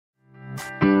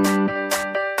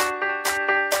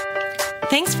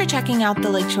Thanks for checking out the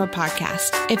Lakeshore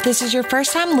Podcast. If this is your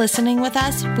first time listening with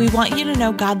us, we want you to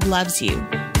know God loves you.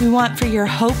 We want for your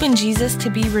hope in Jesus to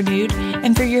be renewed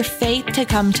and for your faith to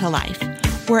come to life.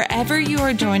 Wherever you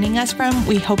are joining us from,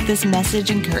 we hope this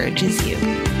message encourages you.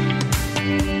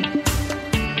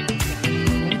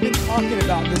 We've been talking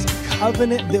about this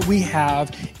covenant that we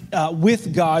have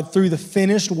with God through the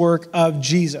finished work of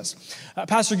Jesus.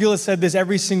 Pastor Gill has said this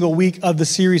every single week of the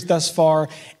series thus far,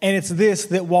 and it's this,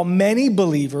 that while many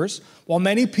believers, while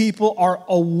many people are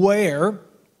aware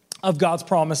of God's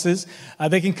promises,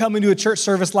 they can come into a church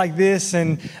service like this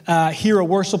and hear a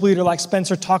worship leader like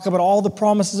Spencer talk about all the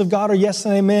promises of God are yes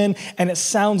and amen, and it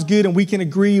sounds good, and we can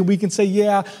agree, and we can say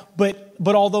yeah, but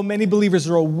although many believers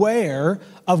are aware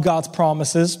of God's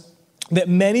promises, that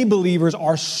many believers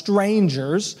are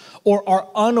strangers or are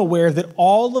unaware that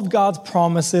all of God's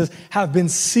promises have been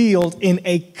sealed in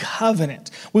a covenant.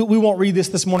 We won't read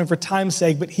this morning for time's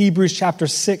sake, but Hebrews chapter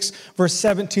 6, verse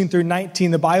 17 through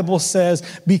 19, the Bible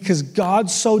says, because God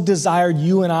so desired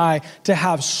you and I to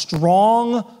have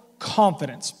strong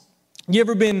confidence. You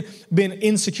ever been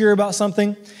insecure about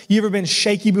something? You ever been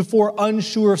shaky before,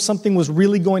 unsure if something was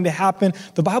really going to happen?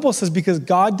 The Bible says because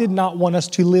God did not want us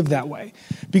to live that way.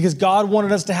 Because God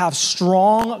wanted us to have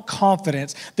strong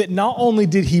confidence that not only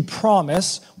did he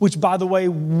promise, which by the way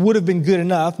would have been good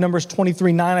enough, Numbers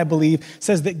 23:9 I believe,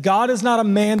 says that God is not a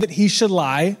man that he should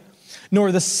lie,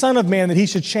 nor the son of man that he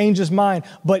should change his mind.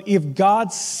 But if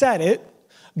God said it,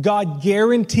 God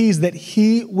guarantees that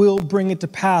he will bring it to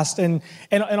pass. And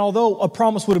although a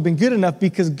promise would have been good enough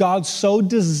because God so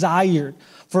desired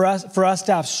for us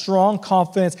to have strong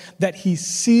confidence that he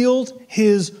sealed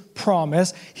his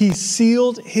promise, he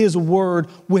sealed his word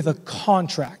with a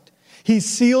contract. He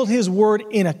sealed his word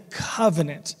in a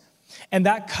covenant. And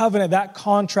that covenant, that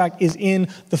contract is in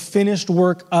the finished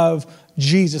work of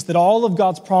Jesus, that all of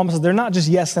God's promises, they're not just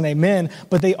yes and amen,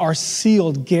 but they are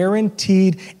sealed,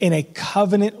 guaranteed in a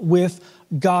covenant with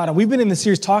God. And we've been in this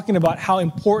series talking about how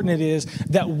important it is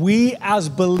that we as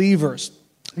believers,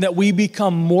 that we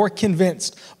become more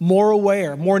convinced, more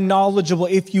aware, more knowledgeable,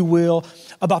 if you will,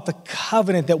 about the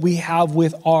covenant that we have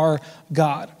with our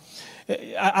God.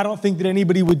 I don't think that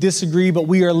anybody would disagree, but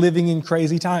we are living in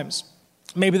crazy times.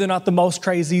 Maybe they're not the most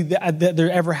crazy that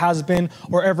there ever has been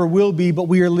or ever will be, but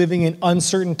we are living in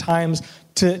uncertain times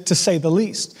to say the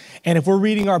least. And if we're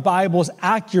reading our Bibles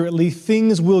accurately,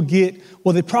 things will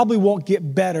they probably won't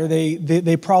get better.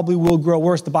 They probably will grow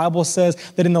worse. The Bible says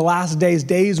that in the last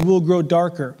days will grow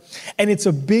darker. And it's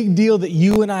a big deal that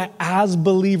you and I as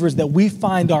believers, that we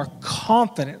find our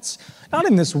confidence, not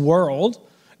in this world,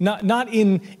 not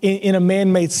in a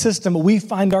man-made system, but we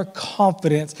find our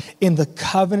confidence in the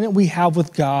covenant we have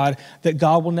with God, that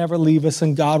God will never leave us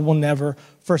and God will never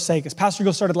forsake us. Pastor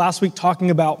Gill started last week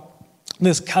talking about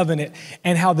this covenant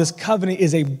and how this covenant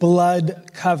is a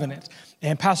blood covenant.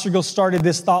 And Pastor Gill started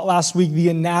this thought last week, the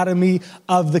anatomy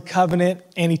of the covenant,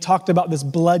 and he talked about this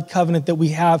blood covenant that we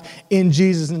have in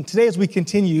Jesus. And today as we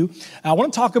continue, I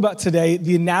want to talk about today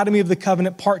the anatomy of the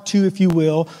covenant, part 2, if you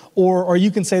will, or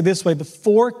you can say this way, the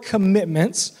four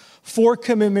commitments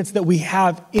that we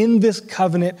have in this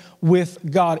covenant with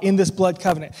God, in this blood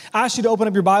covenant. I ask you to open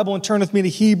up your Bible and turn with me to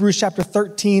Hebrews chapter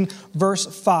 13, verse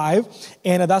 5,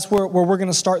 and that's where we're going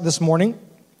to start this morning.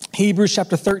 Hebrews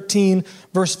chapter 13,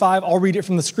 verse 5. I'll read it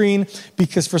from the screen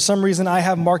because for some reason I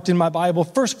have marked in my Bible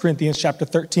 1 Corinthians chapter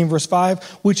 13, verse 5,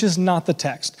 which is not the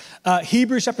text.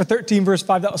 Hebrews chapter 13, verse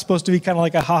 5, that was supposed to be kind of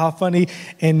like a ha-ha funny,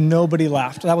 and nobody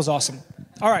laughed. That was awesome.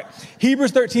 All right,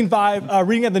 Hebrews 13, 5,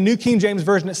 reading at the New King James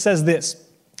Version, it says this: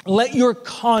 let your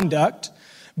conduct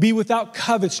be without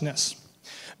covetousness.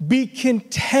 Be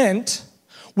content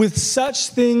with such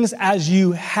things as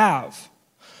you have.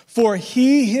 For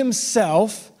he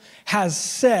himself has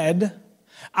said,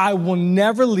 I will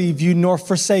never leave you nor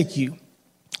forsake you.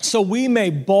 So we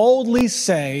may boldly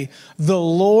say, the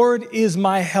Lord is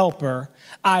my helper.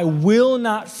 I will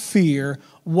not fear.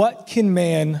 What can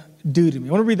man do to me?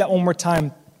 I want to read that one more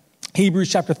time. Hebrews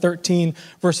chapter 13,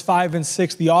 verse 5 and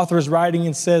 6. The author is writing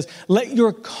and says, let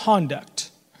your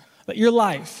conduct, let your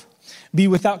life be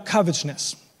without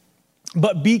covetousness,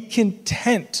 but be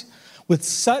content with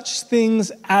such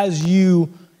things as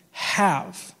you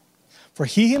have. For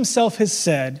he himself has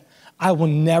said, I will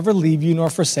never leave you nor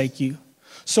forsake you.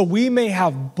 So we may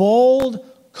have bold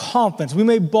confidence. We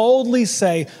may boldly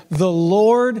say, the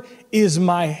Lord is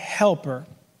my helper.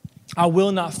 I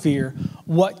will not fear.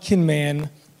 What can man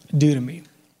do to me?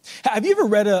 Have you ever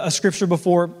read a scripture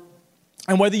before?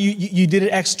 And whether you did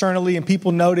it externally and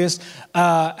people noticed,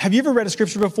 have you ever read a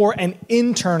scripture before and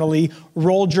internally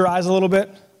rolled your eyes a little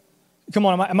bit? Come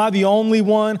on, am I the only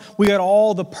one? We got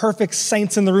all the perfect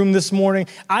saints in the room this morning.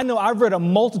 I know I've read a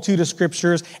multitude of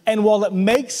scriptures, and while it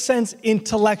makes sense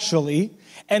intellectually,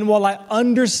 and while I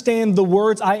understand the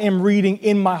words I am reading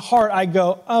in my heart, I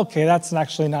go, okay, that's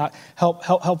actually not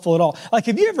helpful at all. Like,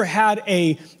 have you ever had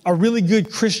a really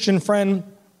good Christian friend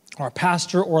or a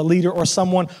pastor or a leader or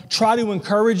someone try to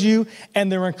encourage you,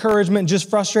 and their encouragement just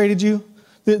frustrated you?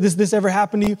 This ever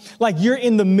happened to you? Like, you're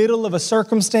in the middle of a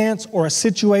circumstance or a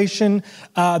situation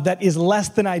that is less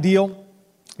than ideal,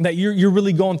 that you're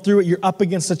really going through it. You're up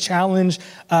against a challenge.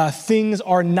 Things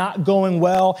are not going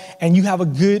well, and you have a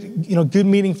good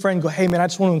meeting friend go, hey man, I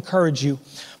just want to encourage you.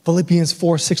 Philippians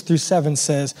 4:6-7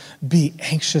 says, be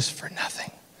anxious for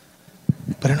nothing,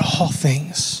 but in all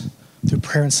things, through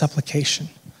prayer and supplication,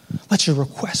 let your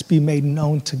requests be made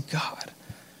known to God.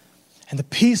 And the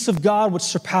peace of God, which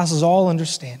surpasses all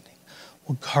understanding,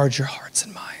 will guard your hearts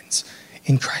and minds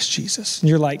in Christ Jesus. And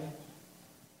you're like,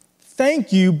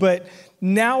 thank you, but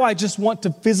now I just want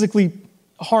to physically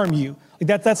harm you.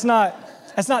 Like that's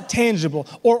not tangible.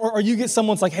 Or you get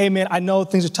someone's like, hey man, I know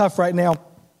things are tough right now,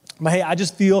 but hey, I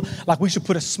just feel like we should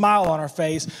put a smile on our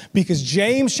face because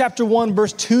James chapter 1,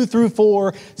 verse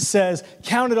 2-4 says,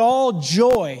 count it all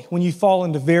joy when you fall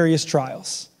into various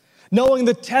trials, knowing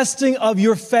the testing of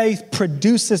your faith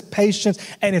produces patience,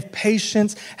 and if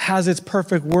patience has its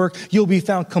perfect work, you'll be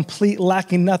found complete,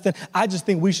 lacking nothing. I just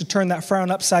think we should turn that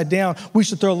frown upside down. We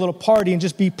should throw a little party and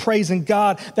just be praising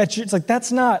God. It's like,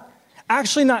 that's not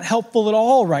helpful at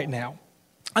all right now.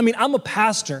 I mean, I'm a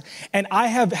pastor, and I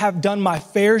have done my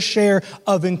fair share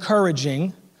of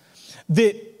encouraging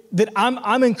that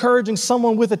I'm encouraging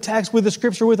someone with a text, with a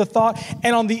scripture, with a thought,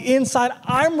 and on the inside,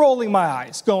 I'm rolling my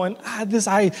eyes going,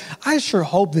 I sure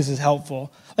hope this is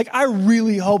helpful. Like, I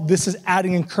really hope this is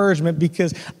adding encouragement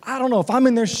because I don't know, if I'm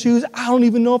in their shoes, I don't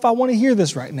even know if I want to hear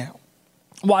this right now.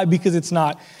 Why? Because it's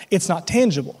not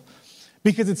tangible.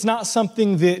 Because it's not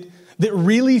something that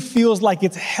really feels like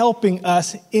it's helping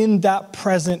us in that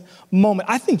present moment.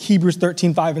 I think Hebrews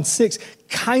 13:5-6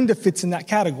 kind of fits in that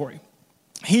category.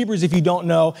 Hebrews, if you don't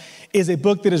know, is a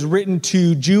book that is written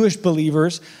to Jewish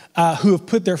believers who have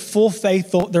put their full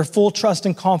faith, their full trust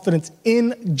and confidence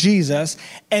in Jesus.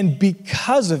 And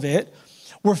because of it,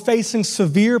 we're facing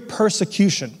severe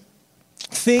persecution.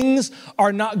 Things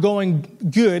are not going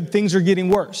good. Things are getting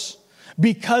worse.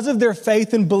 Because of their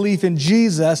faith and belief in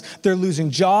Jesus, they're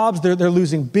losing jobs, they're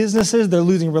losing businesses, they're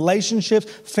losing relationships,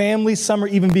 families. Some are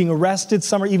even being arrested,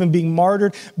 some are even being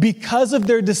martyred. Because of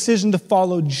their decision to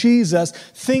follow Jesus,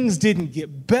 things didn't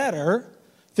get better,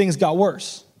 things got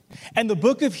worse. And the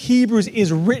book of Hebrews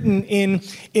is written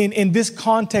in this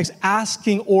context,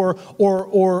 asking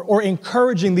or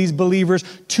encouraging these believers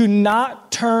to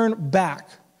not turn back.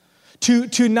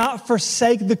 To not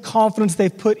forsake the confidence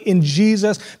they've put in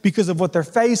Jesus because of what they're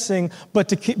facing, but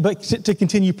to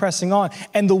continue pressing on.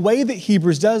 And the way that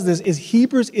Hebrews does this is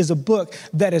Hebrews is a book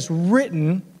that is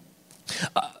written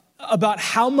about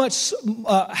how much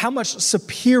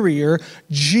superior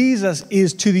Jesus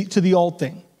is to the old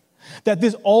thing. That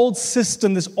this old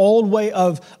system, this old way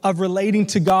of relating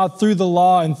to God through the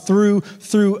law and through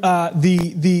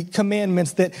the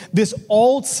commandments, that this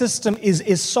old system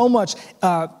is so much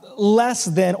less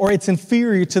than, or it's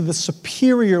inferior to the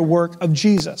superior work of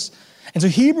Jesus. And so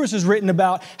Hebrews is written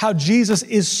about how Jesus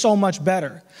is so much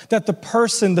better. That the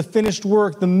person, the finished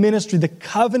work, the ministry, the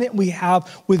covenant we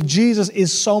have with Jesus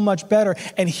is so much better.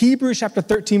 And Hebrews chapter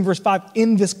 13, verse 5,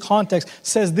 in this context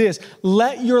says this: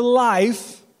 let your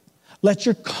life, let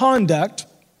your conduct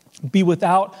be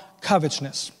without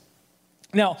covetousness.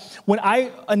 Now, when I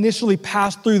initially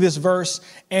passed through this verse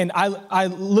and I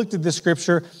looked at this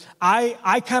scripture,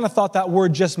 I kind of thought that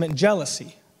word just meant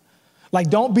jealousy. Like,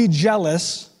 don't be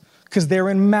jealous because they're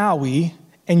in Maui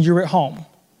and you're at home.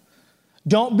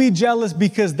 Don't be jealous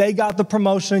because they got the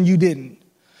promotion and you didn't.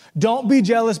 Don't be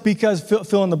jealous because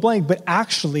fill in the blank, but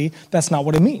actually that's not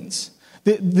what it means.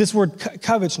 This word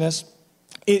covetousness,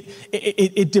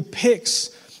 it depicts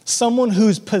someone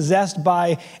who's possessed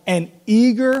by an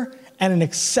eager and an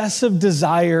excessive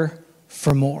desire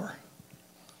for more.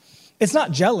 It's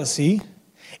not jealousy.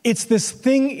 It's this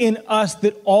thing in us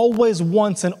that always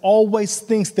wants and always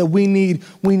thinks that we need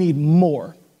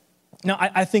more. Now,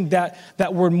 I think that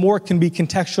word more can be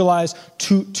contextualized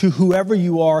to whoever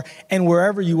you are and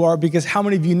wherever you are, because how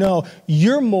many of you know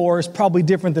your more is probably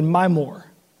different than my more?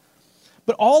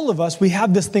 But all of us, we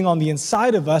have this thing on the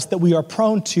inside of us that we are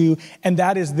prone to, and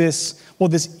that is this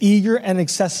eager and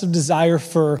excessive desire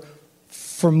for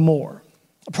more.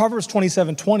 Proverbs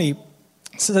 27:20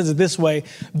 says it this way,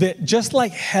 that just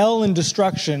like hell and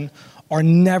destruction are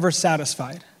never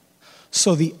satisfied,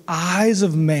 so the eyes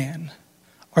of man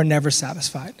are never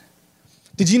satisfied.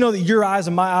 Did you know that your eyes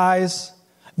and my eyes,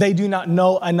 they do not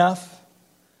know enough?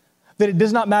 That it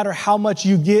does not matter how much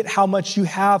you get, how much you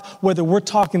have, whether we're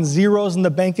talking zeros in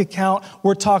the bank account,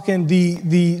 we're talking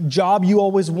the job you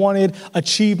always wanted,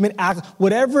 achievement,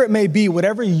 whatever it may be,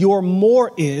 whatever your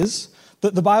more is,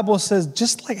 the Bible says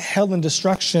just like hell and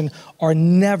destruction are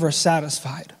never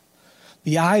satisfied.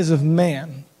 The eyes of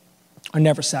man are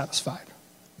never satisfied.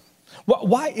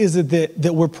 Why is it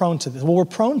that we're prone to this? Well, we're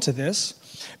prone to this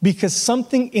because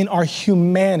something in our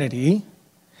humanity,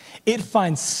 it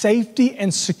finds safety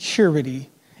and security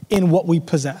in what we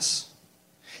possess.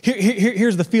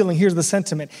 Here's the feeling, here's the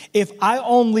sentiment. If I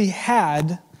only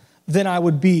had, then I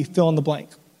would be fill in the blank.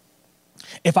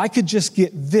 If I could just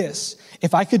get this,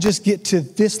 if I could just get to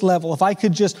this level, if I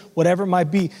could just, whatever it might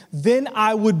be, then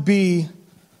I would be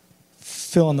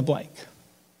fill in the blank.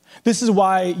 This is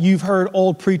why you've heard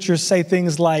old preachers say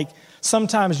things like,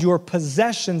 sometimes your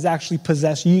possessions actually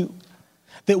possess you.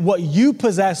 That what you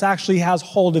possess actually has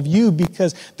hold of you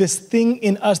because this thing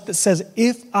in us that says,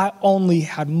 if I only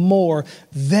had more,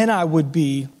 then I would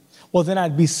be, well, then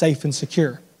I'd be safe and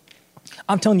secure.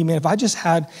 I'm telling you, man, if I just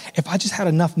had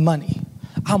enough money,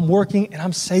 I'm working and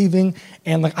I'm saving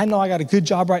and like, I know I got a good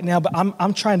job right now, but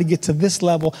I'm trying to get to this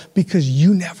level because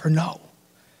you never know.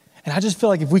 And I just feel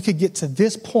like if we could get to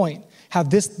this point, have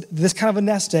this kind of a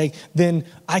nest egg, then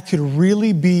I could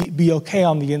really be okay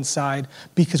on the inside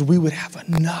because we would have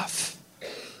enough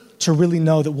to really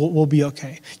know that we'll be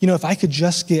okay. You know, if I could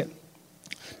just get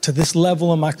to this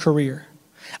level in my career,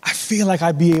 I feel like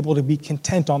I'd be able to be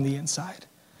content on the inside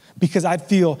because I'd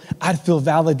feel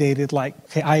validated like,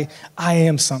 okay, I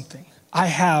am something. I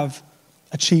have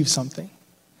achieved something.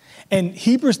 And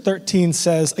Hebrews 13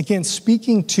 says, again,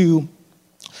 speaking to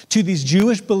these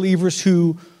Jewish believers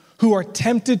who are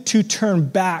tempted to turn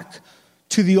back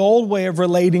to the old way of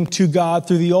relating to God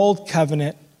through the old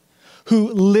covenant,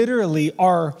 who literally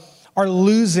are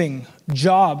losing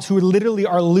jobs, who literally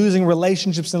are losing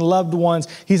relationships and loved ones.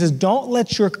 He says, don't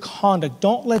let your conduct,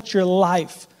 don't let your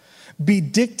life be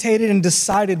dictated and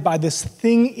decided by this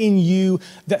thing in you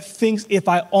that thinks if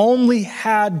I only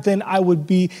had, then I would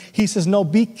be. He says, no,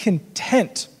 be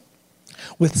content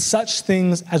with such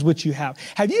things as which you have.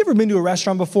 Have you ever been to a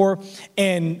restaurant before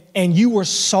and you were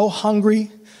so hungry,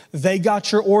 they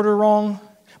got your order wrong,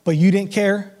 but you didn't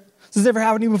care? Has this ever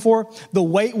happened to you before? The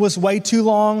wait was way too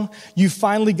long. You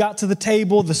finally got to the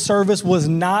table. The service was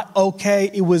not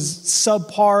okay. It was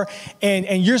subpar.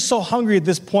 And you're so hungry at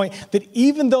this point that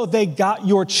even though they got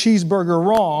your cheeseburger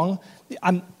wrong,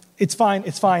 it's fine.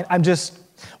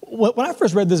 When I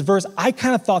first read this verse, I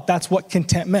kind of thought that's what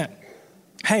content meant.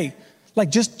 Hey, like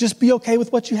just be okay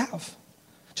with what you have.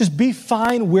 Just be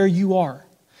fine where you are.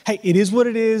 Hey, it is what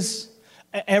it is.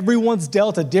 Everyone's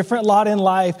dealt a different lot in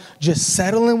life. Just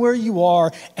settle in where you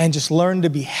are and just learn to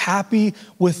be happy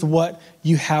with what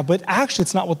you have. But actually,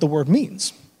 it's not what the word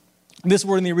means. This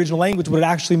word in the original language, what it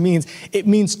actually means, it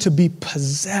means to be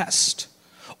possessed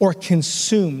or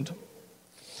consumed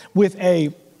with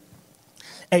a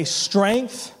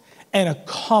strength and a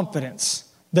confidence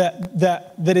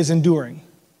that is enduring.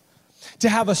 To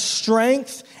have a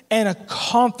strength and a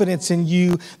confidence in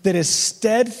you that is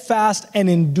steadfast and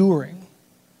enduring.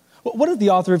 What is the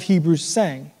author of Hebrews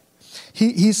saying?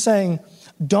 He's saying,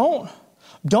 don't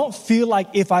feel like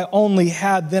if I only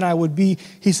had, then I would be.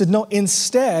 He said, no,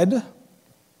 instead,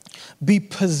 be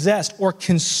possessed or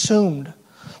consumed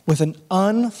with an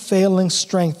unfailing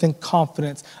strength and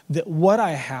confidence that what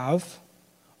I have,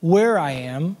 where I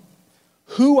am,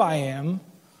 who I am,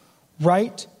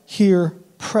 right here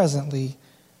presently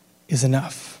is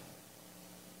enough.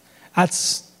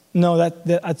 That's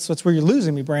where you're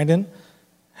losing me, Brandon.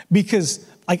 Because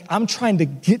like I'm trying to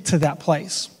get to that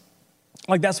place.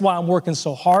 Like that's why I'm working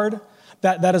so hard.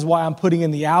 That is why I'm putting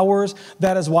in the hours.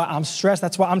 That is why I'm stressed.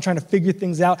 That's why I'm trying to figure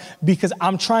things out because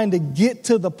I'm trying to get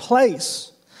to the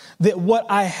place that what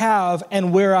I have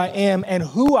and where I am and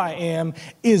who I am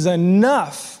is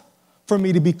enough for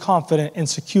me to be confident and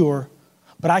secure.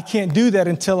 But I can't do that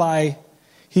until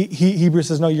Hebrews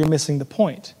says, no, you're missing the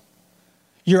point.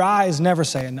 Your eyes never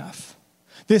say enough.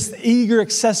 This eager,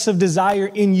 excessive desire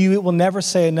in you, it will never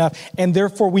say enough. And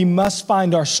therefore, we must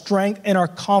find our strength and our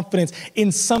confidence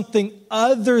in something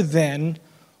other than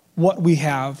what we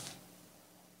have,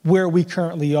 where we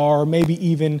currently are, or maybe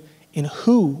even in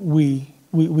who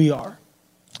we are.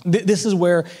 This is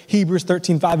where Hebrews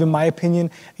 13:5, in my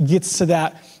opinion, gets to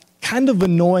that kind of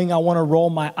annoying, I want to roll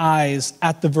my eyes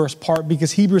at the verse part,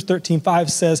 because Hebrews 13:5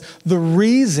 says the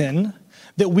reason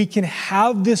that we can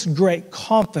have this great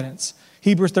confidence,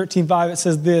 Hebrews 13:5, it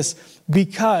says this,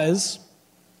 because,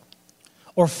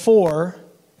 or for,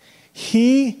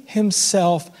 he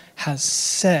himself has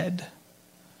said,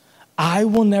 I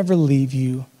will never leave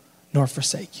you nor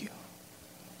forsake you.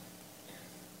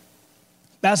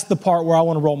 That's the part where I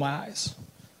want to roll my eyes.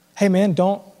 Hey man,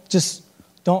 don't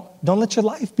let your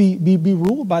life be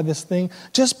ruled by this thing.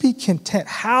 Just be content.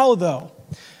 How though?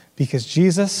 Because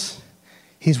Jesus,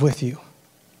 he's with you.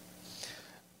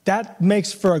 That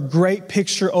makes for a great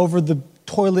picture over the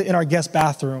toilet in our guest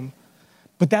bathroom.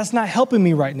 But that's not helping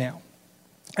me right now.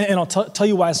 And I'll tell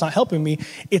you why it's not helping me.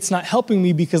 It's not helping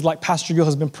me because, like Pastor Gil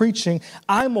has been preaching,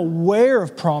 I'm aware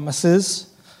of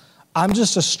promises. I'm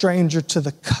just a stranger to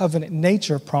the covenant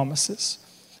nature of promises.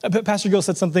 Pastor Gil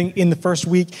said something in the first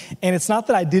week, and it's not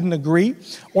that I didn't agree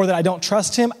or that I don't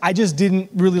trust him. I just didn't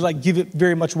really give it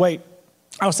very much weight.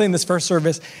 I was saying this first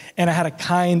service, and I had a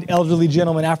kind elderly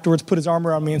gentleman afterwards put his arm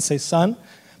around me and say, son,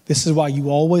 this is why you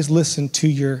always listen to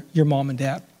your mom and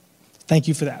dad. Thank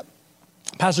you for that.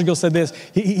 Pastor Gil said this.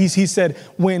 He said,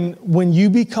 when you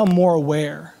become more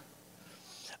aware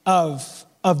of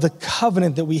the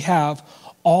covenant that we have,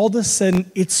 all of a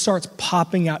sudden it starts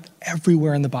popping out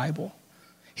everywhere in the Bible.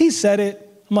 He said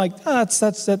it. I'm like,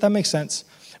 that makes sense.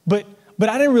 But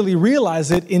I didn't really realize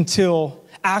it until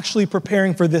actually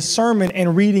preparing for this sermon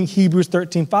and reading Hebrews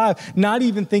 13:5, not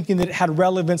even thinking that it had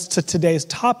relevance to today's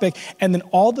topic. And then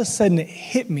all of a sudden it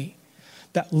hit me,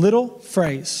 that little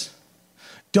phrase,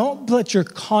 don't let your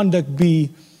conduct be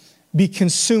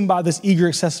consumed by this eager,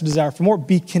 excessive desire for more.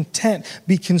 Be content.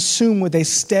 Be consumed with a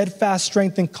steadfast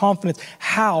strength and confidence.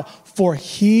 How? For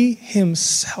he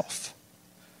himself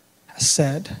has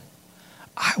said,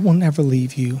 I will never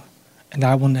leave you and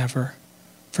I will never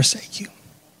forsake you.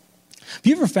 Have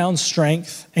you ever found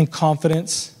strength and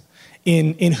confidence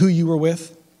in who you were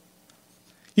with?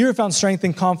 You ever found strength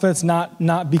and confidence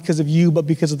not because of you, but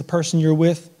because of the person you're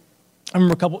with? I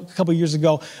remember a couple of years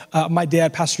ago, my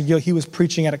dad, Pastor Gil, he was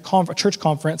preaching at a church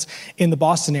conference in the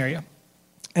Boston area.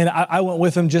 And I went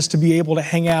with him just to be able to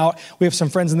hang out. We have some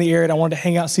friends in the area, and I wanted to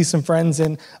hang out, see some friends.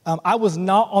 And I was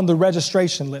not on the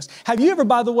registration list. Have you ever,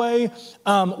 by the way,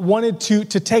 wanted to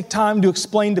take time to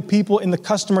explain to people in the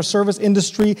customer service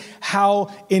industry how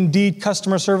indeed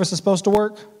customer service is supposed to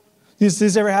work? Does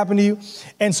this ever happen to you?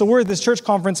 And so we're at this church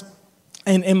conference,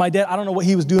 and my dad, I don't know what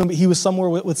he was doing, but he was somewhere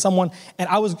with someone, and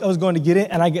I was going to get in,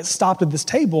 and I get stopped at this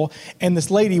table, and this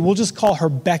lady, we'll just call her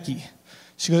Becky.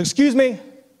 She goes, excuse me.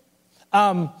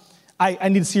 I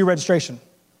need to see your registration.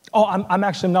 Oh, I'm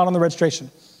actually not on the registration.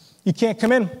 You can't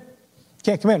come in.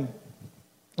 Can't come in.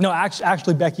 No,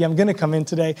 actually, Becky, I'm going to come in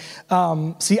today.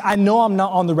 See, I know I'm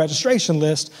not on the registration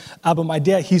list, but my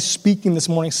dad, he's speaking this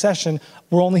morning's session.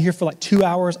 We're only here for like 2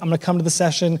 hours. I'm going to come to the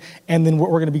session, and then we're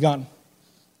going to be gone.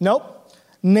 Nope.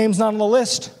 Name's not on the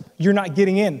list. You're not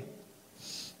getting in.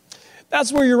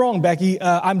 That's where you're wrong, Becky.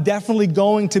 I'm definitely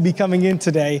going to be coming in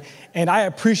today, and I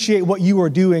appreciate what you are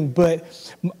doing,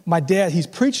 but my dad, he's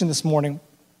preaching this morning,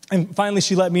 and finally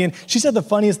she let me in. She said the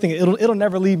funniest thing, it'll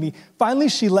never leave me. Finally,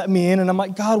 she let me in, and I'm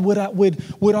like, God,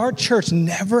 would our church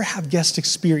never have guest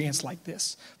experience like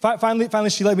this?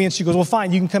 Finally, she let me in. She goes, well,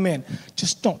 fine, you can come in.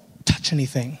 Just don't touch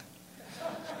anything.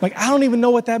 Like, I don't even know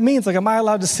what that means. Like, am I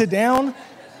allowed to sit down?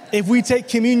 If we take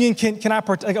communion, can I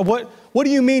partake? Like, what do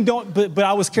you mean don't, but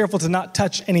I was careful to not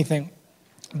touch anything.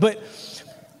 But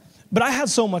I had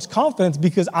so much confidence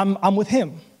because I'm with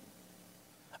him.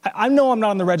 I know I'm not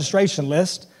on the registration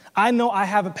list. I know I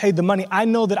haven't paid the money. I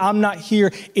know that I'm not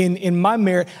here in my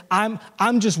merit. I'm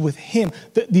just with him.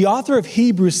 The author of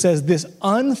Hebrews says this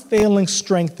unfailing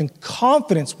strength and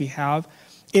confidence we have,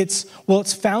 it's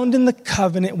found in the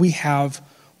covenant we have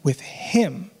with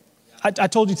him. I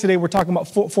told you today we're talking about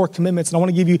four commitments, and I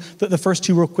want to give you the first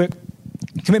two real quick.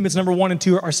 Commitments number 1 and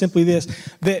 2 are simply this,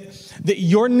 that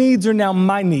your needs are now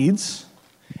my needs,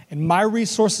 and my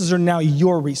resources are now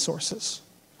your resources.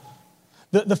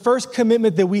 The first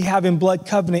commitment that we have in Blood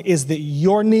Covenant is that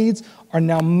your needs are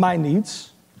now my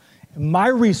needs, and my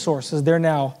resources, they're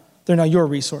now your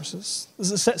resources.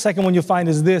 The second one you'll find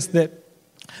is this, that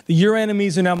your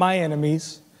enemies are now my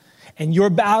enemies, and your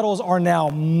battles are now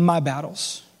my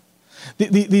battles.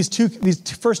 These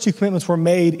first two commitments were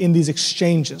made in these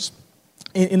exchanges.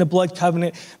 In a blood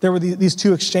covenant, there were these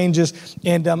two exchanges.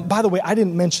 And by the way, I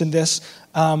didn't mention this,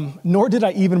 nor did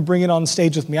I even bring it on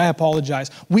stage with me. I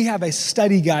apologize. We have a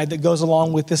study guide that goes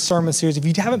along with this sermon series. If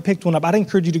you haven't picked one up, I'd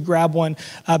encourage you to grab one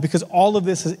because all of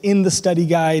this is in the study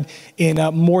guide in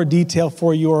more detail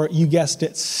for your, you guessed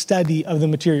it, study of the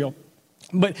material.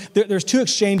 But there's two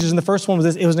exchanges, and the first one was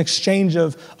this. It was an exchange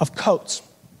of coats.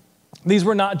 These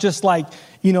were not just like,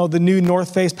 the new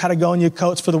North Face Patagonia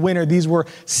coats for the winter. These were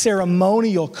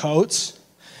ceremonial coats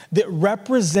that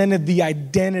represented the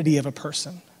identity of a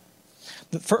person.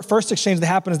 The first exchange that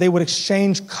happened is they would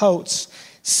exchange coats,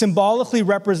 symbolically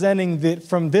representing that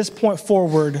from this point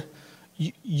forward,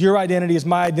 your identity is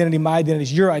my identity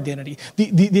is your identity.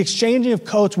 The exchanging of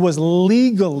coats was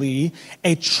legally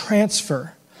a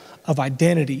transfer of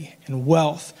identity and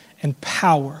wealth and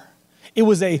power. It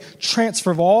was a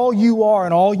transfer of all you are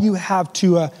and all you have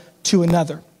to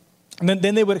another. And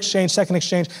then they would exchange, second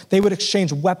exchange, they would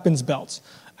exchange weapons belts.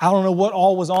 I don't know what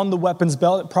all was on the weapons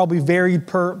belt. It probably varied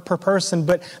per person,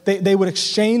 but they would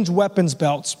exchange weapons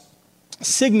belts,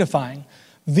 signifying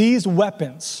these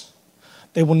weapons,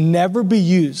 they will never be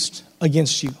used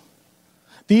against you.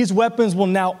 These weapons will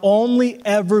now only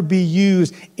ever be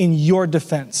used in your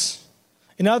defense.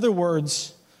 In other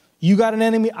words, you got an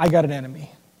enemy, I got an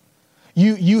enemy.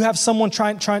 You have someone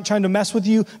trying to mess with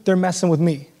you, they're messing with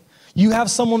me. You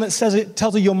have someone that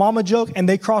tells a yo mama joke and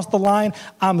they cross the line,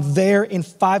 I'm there in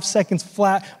 5 seconds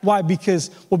flat. Why?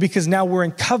 Because now we're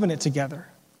in covenant together.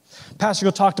 Pastor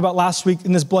Gill talked about last week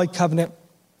in this blood covenant,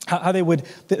 how they would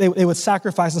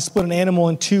sacrifice and split an animal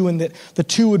in two, and that the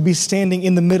two would be standing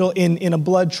in the middle in a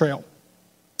blood trail.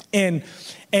 And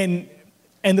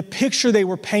the picture they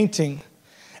were painting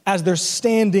as they're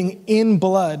standing in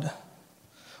blood,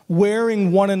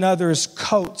 wearing one another's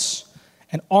coats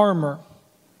and armor,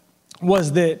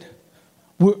 was that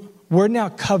we're now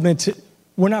covenanted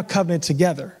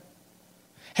together.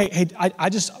 Hey,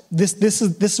 this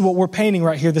is what we're painting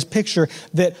right here, this picture,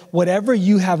 that whatever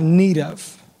you have need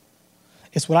of,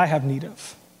 it's what I have need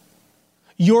of.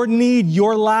 Your need,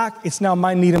 your lack, it's now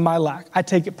my need and my lack. I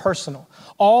take it personal.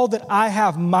 All that I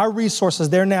have, my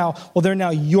resources, they're now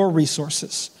your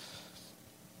resources.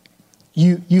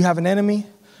 You have an enemy,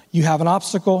 you have an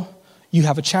obstacle, you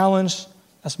have a challenge,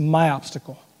 that's my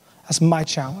obstacle. That's my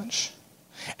challenge.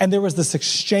 And there was this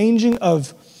exchanging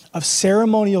of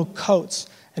ceremonial coats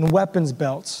and weapons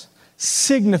belts,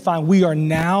 signifying we are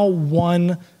now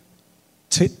one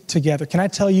together. Can I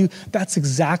tell you, that's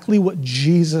exactly what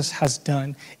Jesus has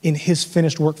done in his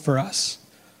finished work for us.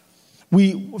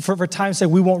 For time's sake,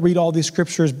 we won't read all these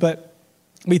scriptures, but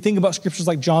we think about scriptures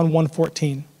like John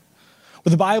 1:14,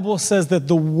 where the Bible says that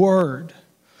the word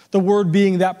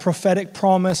being that prophetic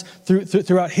promise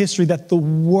throughout history, that the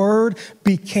Word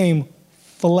became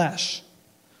flesh.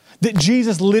 That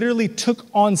Jesus literally took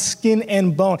on skin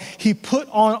and bone. He put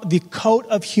on the coat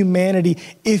of humanity,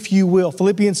 if you will.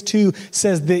 Philippians 2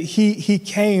 says that he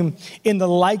came in the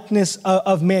likeness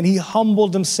of man. He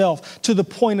humbled himself to the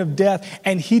point of death,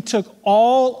 and he took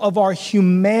all of our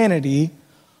humanity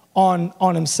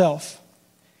on himself.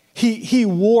 He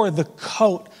wore the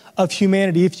coat of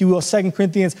humanity, if you will. 2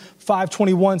 Corinthians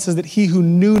 5:21 says that he who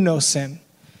knew no sin,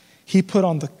 he put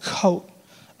on the coat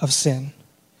of sin.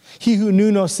 He who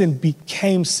knew no sin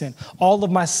became sin. All of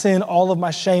my sin, all of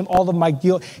my shame, all of my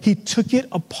guilt, he took it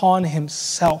upon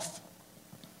himself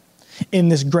in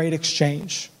this great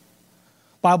exchange.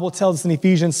 The Bible tells us in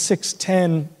Ephesians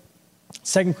 6:10,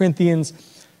 2 Corinthians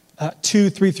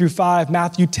 2:3-5,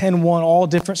 Matthew 10:1, all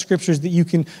different scriptures that you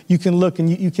can look and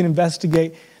you can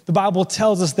investigate. The Bible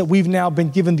tells us that we've now been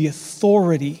given the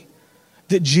authority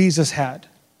that Jesus had.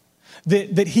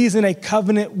 That he's in a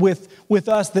covenant with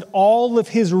us, that all of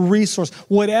his resources,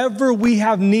 whatever we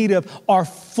have need of, are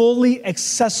fully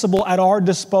accessible at our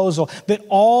disposal. That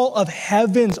all of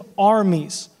heaven's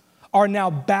armies are now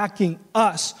backing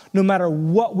us no matter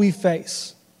what we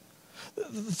face.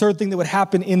 The third thing that would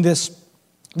happen in this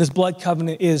blood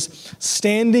covenant is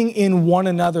standing in one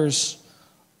another's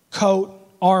coat,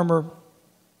 armor.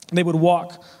 They would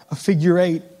walk a figure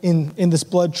 8 in this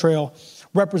blood trail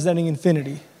representing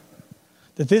infinity.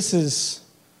 That this is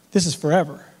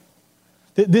forever.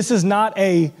 That this is not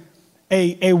a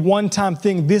one-time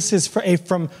thing. This is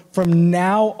from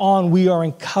now on, we are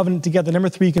in covenant together. Number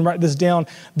 3, you can write this down,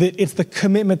 that it's the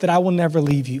commitment that I will never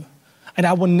leave you and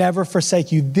I will never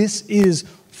forsake you. This is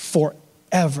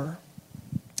forever.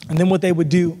 And then what they would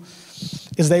do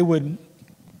is they would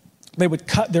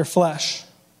cut their flesh.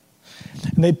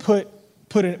 And they put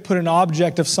an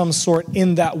object of some sort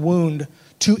in that wound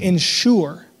to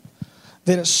ensure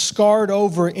that it scarred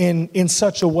over in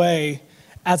such a way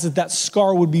as that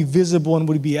scar would be visible and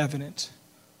would be evident.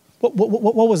 What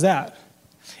was that?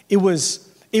 It was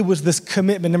this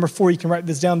commitment. Number 4, you can write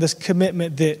this down, this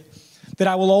commitment that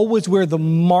I will always wear the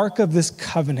mark of this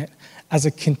covenant as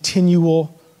a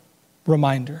continual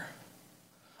reminder.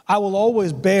 I will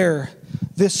always bear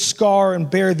this scar and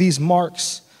bear these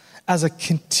marks as a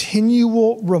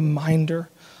continual reminder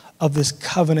of this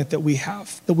covenant that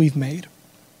we've made.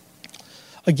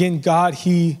 Again, God,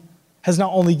 he has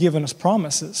not only given us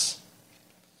promises.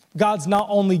 God's not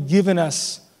only given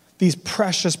us these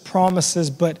precious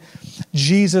promises, but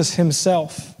Jesus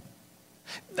himself.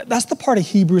 That's the part of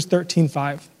Hebrews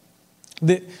 13:5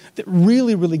 that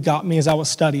really, really got me as I was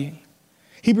studying.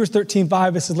 Hebrews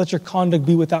 13:5, it says, let your conduct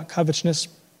be without covetousness.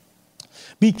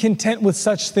 Be content with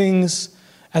such things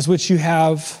as which you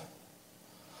have,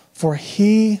 for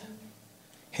he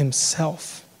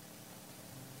himself.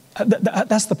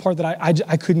 That's the part that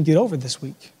I couldn't get over this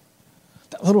week.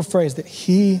 That little phrase, that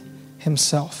he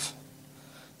himself.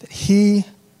 That he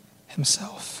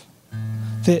himself.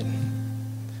 That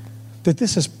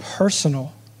this is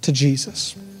personal to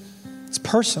Jesus. It's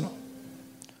personal.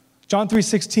 John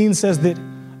 3:16 says that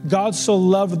God so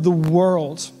loved the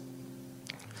world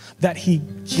that he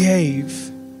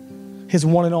gave his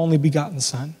one and only begotten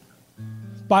son.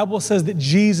 Bible says that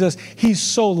Jesus, he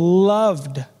so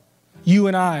loved you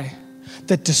and I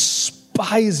that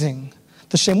despising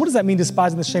the shame. What does that mean,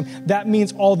 despising the shame? That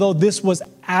means although this was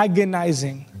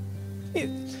agonizing,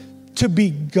 to be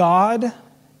God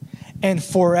and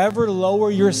forever lower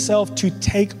yourself to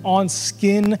take on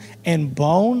skin and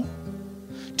bone,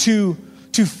 to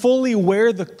fully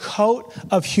wear the coat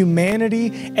of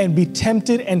humanity and be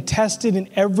tempted and tested in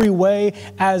every way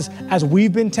as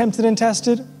we've been tempted and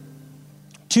tested,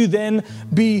 to then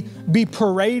be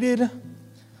paraded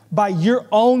by your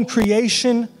own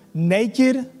creation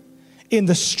naked in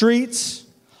the streets,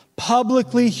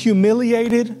 publicly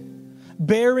humiliated,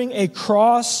 bearing a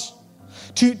cross,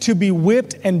 to be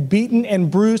whipped and beaten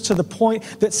and bruised to the point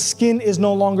that skin is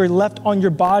no longer left on your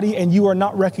body and you are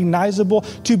not recognizable,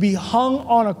 to be hung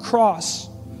on a cross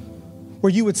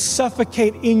where you would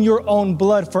suffocate in your own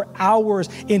blood for hours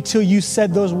until you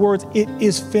said those words, it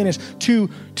is finished, to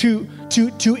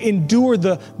endure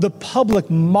the public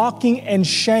mocking and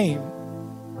shame.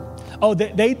 Oh,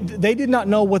 they did not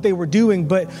know what they were doing,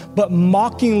 but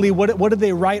mockingly, what did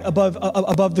they write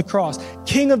above the cross?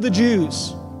 King of the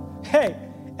Jews. Hey,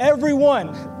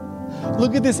 everyone,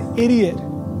 look at this idiot.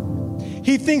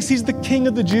 He thinks he's the king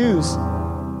of the Jews.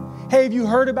 Hey, have you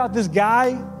heard about this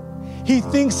guy? He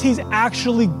thinks he's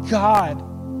actually God,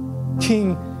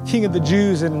 king of the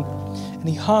Jews, and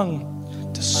he hung,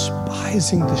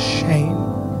 despising the shame.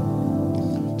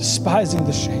 Despising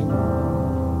the shame.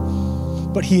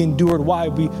 But he endured. Why?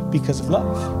 Because of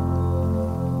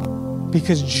love.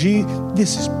 Because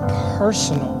this is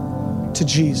personal to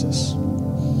Jesus.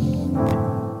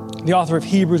 The author of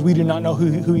Hebrews, we do not know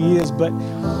who he is, but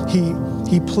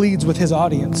he pleads with his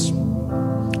audience.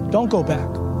 Don't go back.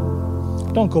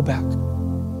 Don't go back.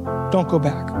 Don't go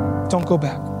back. Don't go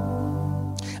back.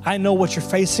 I know what you're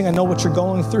facing. I know what you're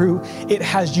going through. It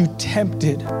has you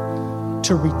tempted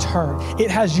to return.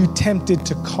 It has you tempted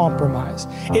to compromise.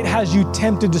 It has you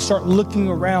tempted to start looking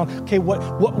around. Okay,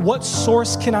 what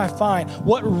source can I find?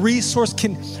 What resource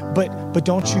can, but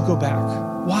don't you go back.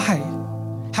 Why?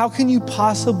 How can you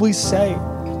possibly say,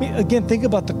 again, think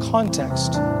about the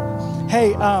context. Hey,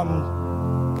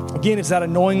 again, it's that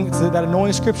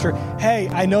annoying scripture. Hey,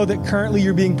 I know that currently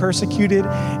you're being persecuted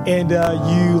and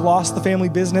you lost the family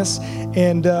business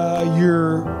and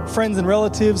your friends and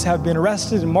relatives have been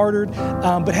arrested and martyred.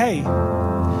 But hey,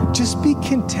 just be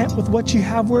content with what you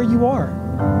have where you are.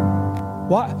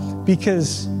 Why?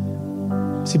 Because,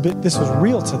 but this was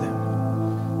real to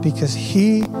them. Because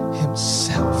he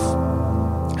himself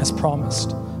has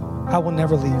promised, I will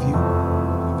never leave you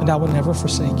and I will never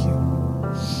forsake you.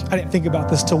 I didn't think about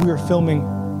this till we were filming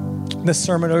this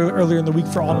sermon earlier in the week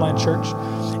for online church.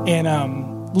 And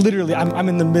literally, I'm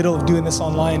in the middle of doing this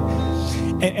online.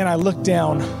 And I looked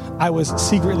down. I was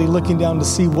secretly looking down to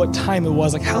see what time it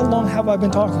was. Like, how long have I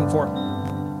been talking for?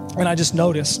 And I just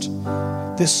noticed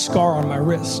this scar on my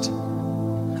wrist.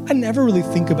 I never really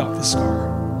think about this scar.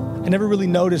 I never really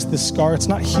noticed this scar. It's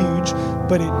not huge,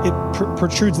 but it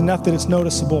protrudes enough that it's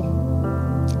noticeable.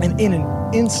 And in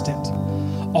an instant,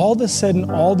 all of a sudden,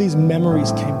 all these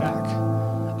memories came back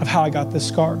of how I got this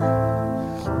scar.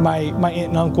 My aunt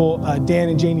and uncle, Dan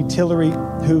and Janie Tillery,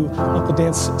 who Uncle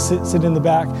Dan sit in the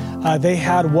back, they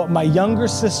had what my younger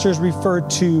sisters referred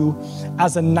to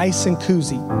as a Nissen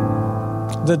koozie.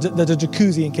 The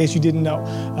jacuzzi, in case you didn't know.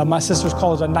 My sisters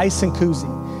call it a Nissen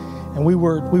koozie. And we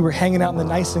were hanging out in the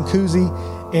Nissen koozie.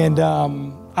 And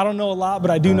I don't know a lot,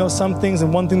 but I do know some things.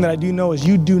 And one thing that I do know is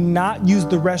you do not use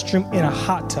the restroom in a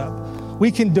hot tub. We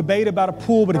can debate about a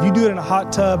pool, but if you do it in a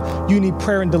hot tub, you need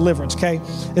prayer and deliverance, okay?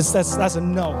 That's a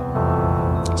no.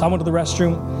 So I went to the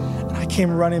restroom, and I came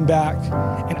running back,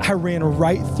 and I ran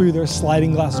right through their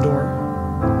sliding glass door.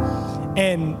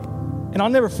 And I'll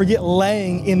never forget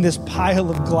laying in this pile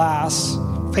of glass,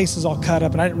 faces all cut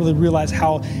up, and I didn't really realize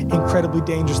how incredibly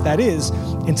dangerous that is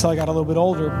until I got a little bit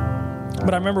older.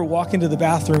 But I remember walking to the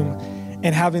bathroom,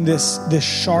 and having this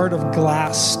shard of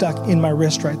glass stuck in my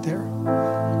wrist right there.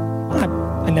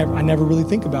 I never really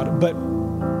think about it, but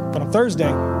on Thursday,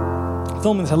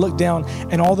 filming this, I looked down,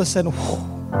 and all of a sudden,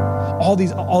 all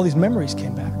these memories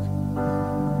came back.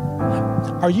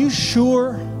 Are you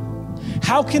sure?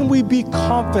 How can we be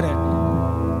confident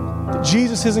that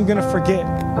Jesus isn't going to forget?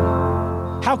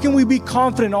 How can we be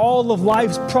confident in all of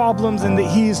life's problems and that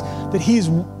he's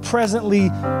presently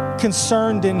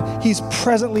concerned and he's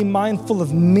presently mindful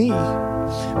of me?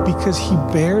 Because he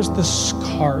bears the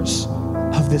scars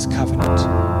of this covenant.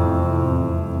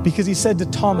 Because he said to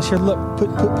Thomas, here, look,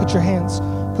 put your hands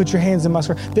in my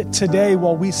scar. That today,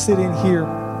 while we sit in here,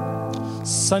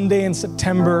 Sunday in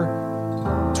September,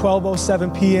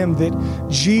 12:07 p.m., that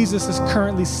Jesus is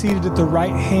currently seated at the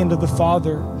right hand of the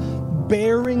Father,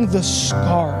 bearing the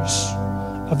scars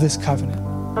of this covenant.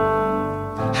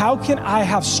 How can I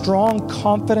have strong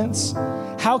confidence?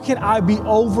 How can I be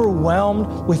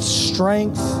overwhelmed with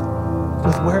strength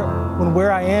with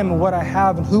where I am and what I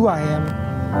have and who I am?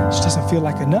 It just doesn't feel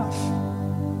like enough.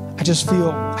 I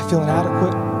feel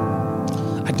inadequate.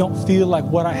 I don't feel like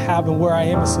what I have and where I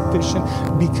am is sufficient,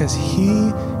 because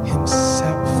he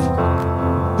himself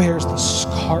bears the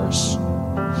scars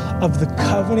of the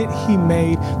covenant he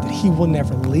made, that he will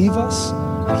never leave us,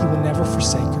 and he will never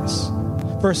forsake us.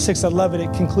 Verse 6, I love it.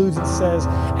 It concludes, it says,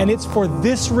 and it's for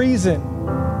this reason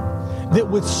that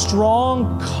with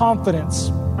strong confidence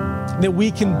that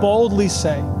we can boldly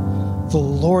say, the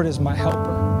Lord is my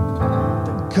helper.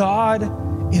 That God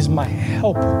is my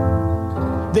helper.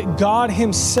 That God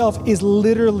himself is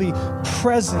literally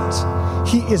present.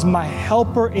 He is my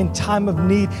helper in time of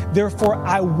need. Therefore,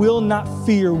 I will not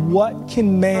fear. What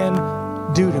can man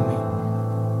do to me?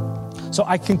 So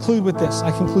I conclude with this.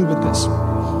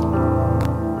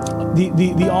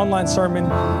 The online sermon,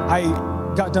 I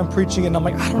got done preaching and I'm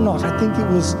like, I don't know. I think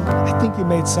it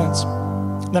made sense.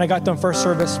 Then I got done first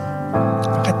service.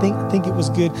 I think it was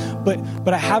good,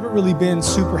 but I haven't really been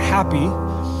super happy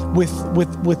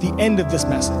with the end of this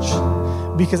message,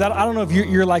 because I don't know if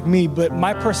you're like me, but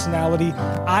my personality,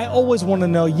 I always want to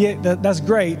know, that's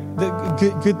great,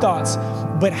 good thoughts,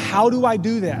 but how do I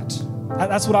do that?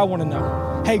 That's what I want to know.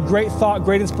 Hey, great thought,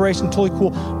 great inspiration, totally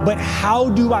cool, but how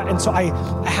do I? And so I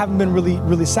haven't been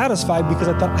really satisfied, because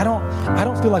I thought I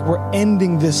don't feel like we're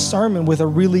ending this sermon with a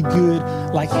really good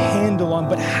handle on,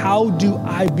 but how do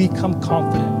I become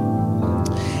confident?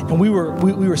 And we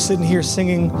were sitting here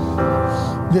singing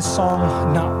this song.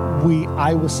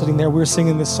 I was sitting there. We were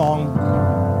singing this song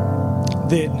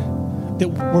that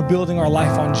we're building our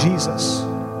life on Jesus.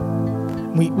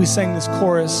 We sang this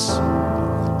chorus,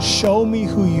 show me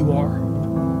who you are.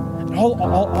 And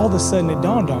all of a sudden it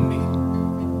dawned on me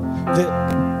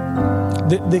that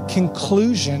the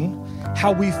conclusion,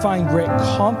 how we find great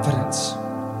confidence,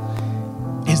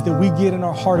 is that we get in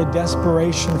our heart of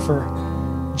desperation for,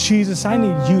 Jesus, I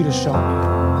need you to show me.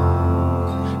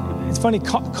 It's funny,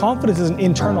 confidence is an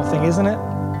internal thing, isn't it?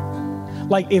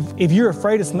 Like if you're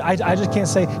afraid of something, I just can't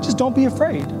say, just don't be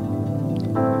afraid.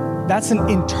 That's an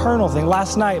internal thing.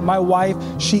 Last night, my wife,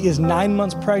 she is 9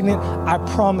 months pregnant. I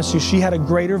promise you, she had a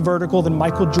greater vertical than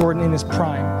Michael Jordan in his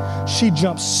prime. She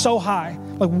jumped so high,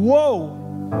 like, whoa.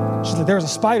 She's like, there's a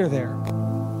spider there.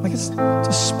 I'm like, it's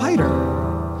a spider.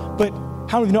 But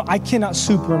how many of you know I cannot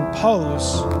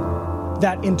superimpose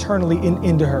that internally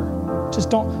into her? Just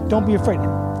don't be afraid.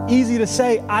 Easy to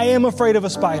say, I am afraid of a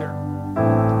spider.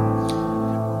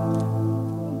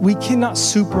 We cannot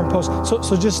superimpose.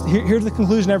 So just here's the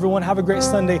conclusion, everyone. Have a great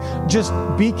Sunday. Just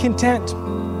be content.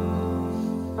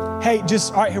 Hey,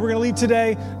 all right, we're going to leave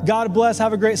today. God bless.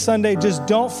 Have a great Sunday. Just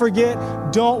don't forget.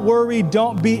 Don't worry.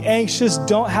 Don't be anxious.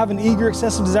 Don't have an eager,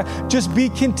 excessive desire. Just be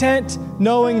content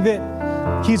knowing that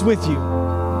he's with you.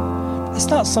 It's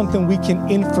not something we can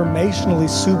informationally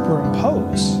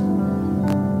superimpose.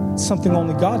 It's something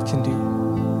only God can do.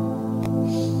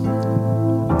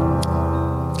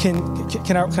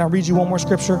 Can I read you one more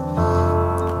scripture?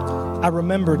 I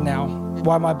remembered now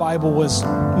why my Bible was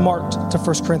marked to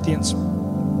 1 Corinthians.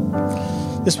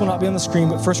 This will not be on the screen,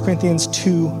 but 1 Corinthians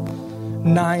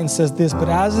 2:9 says this, but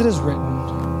as it is written,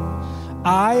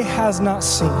 eye has not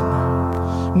seen,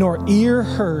 nor ear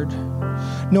heard,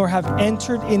 nor have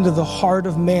entered into the heart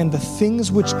of man the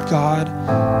things which God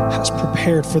has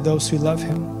prepared for those who love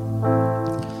him.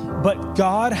 But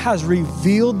God has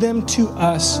revealed them to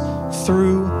us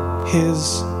through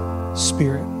his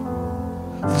Spirit.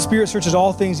 The Spirit searches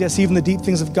all things, yes, even the deep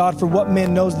things of God. For what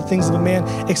man knows the things of a man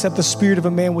except the spirit of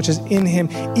a man which is in him?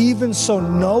 Even so,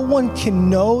 no one can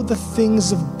know the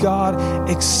things of God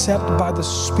except by the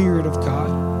Spirit of God.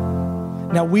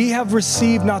 Now we have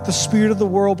received not the spirit of the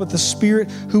world, but the Spirit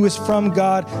who is from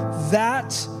God,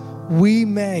 that we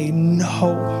may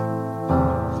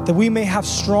know, that we may have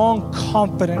strong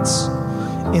confidence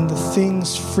in the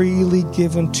things freely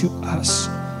given to us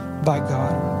by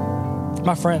God.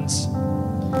 My friends,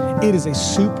 it is a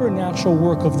supernatural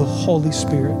work of the Holy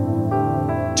Spirit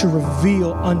to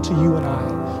reveal unto you and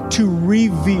I, to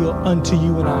reveal unto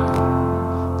you and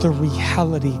I the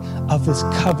reality of this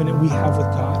covenant we have with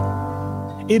God.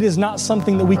 It is not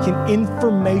something that we can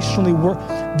informationally work.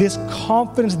 This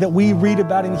confidence that we read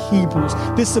about in Hebrews,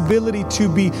 this ability to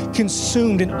be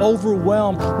consumed and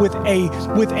overwhelmed with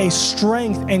a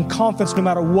strength and confidence no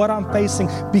matter what I'm facing,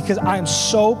 because I am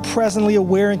so presently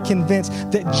aware and convinced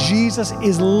that Jesus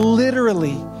is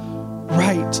literally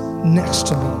right next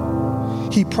to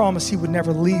me. He promised He would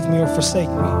never leave me or forsake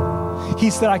me. He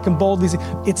said I can boldly say,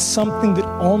 it's something that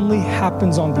only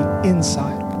happens on the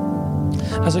inside.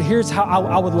 And so here's how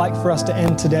I would like for us to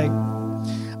end today.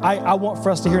 I want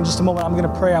for us to hear in just a moment, I'm going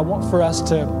to pray. I want for us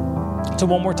to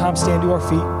one more time stand to our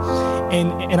feet.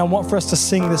 And I want for us to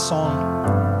sing this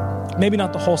song. Maybe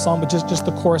not the whole song, but just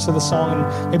the chorus of the song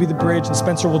and maybe the bridge. And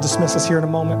Spencer will dismiss us here in a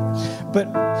moment.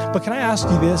 But can I ask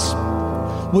you this?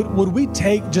 Would we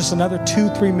take just another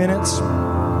 2-3 minutes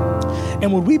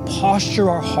and would we posture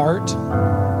our heart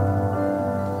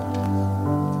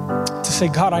to say,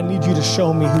 God, I need you to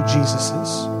show me who Jesus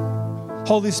is.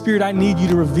 Holy Spirit, I need you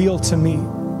to reveal to me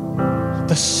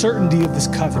the certainty of this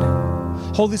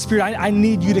covenant. Holy Spirit, I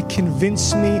need you to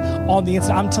convince me on the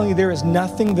inside. I'm telling you, there is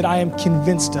nothing that I am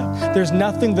convinced of. There's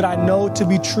nothing that I know to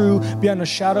be true beyond a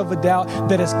shadow of a doubt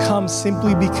that has come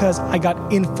simply because I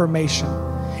got information.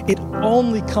 It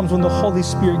only comes when the Holy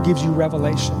Spirit gives you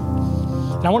revelation.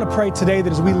 And I want to pray today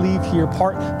that as we leave here,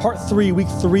 part 3, week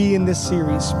 3 in this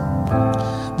series,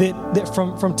 that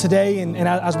from today and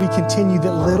as we continue,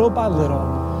 that little by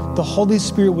little, the Holy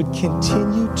Spirit would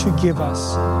continue to give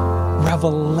us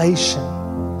revelation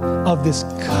of this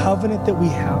covenant that we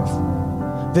have,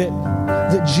 that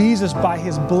Jesus, by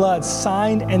His blood,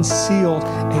 signed and sealed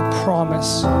a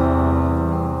promise.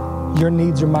 Your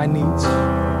needs are my needs.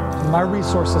 And my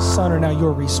resources, son, are now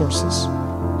your resources.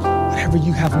 Whatever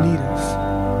you have need of,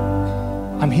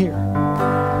 I'm here.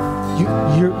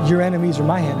 Your enemies are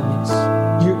my enemies.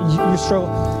 Your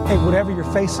struggle, hey, whatever you're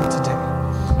facing today,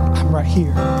 I'm right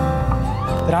here.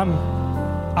 That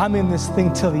I'm in this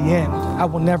thing till the end. I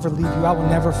will never leave you. I will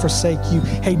never forsake you.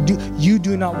 Hey,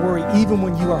 do not worry. Even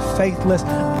when you are faithless,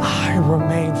 I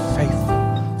remain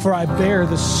faithful. For I bear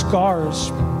the scars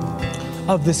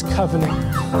of this covenant,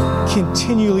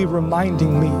 continually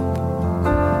reminding me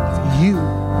of you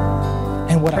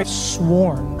and what I've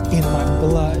sworn in my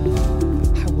blood.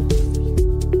 I will do for you.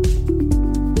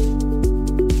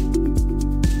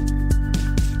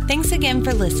 Thanks again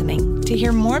for listening. To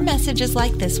hear more messages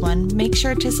like this one, make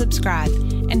sure to subscribe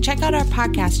and check out our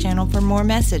podcast channel for more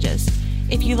messages.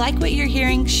 If you like what you're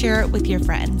hearing, share it with your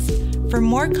friends. For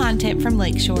more content from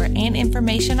Lakeshore and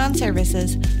information on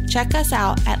services, check us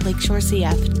out at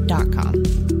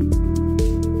lakeshorecf.com.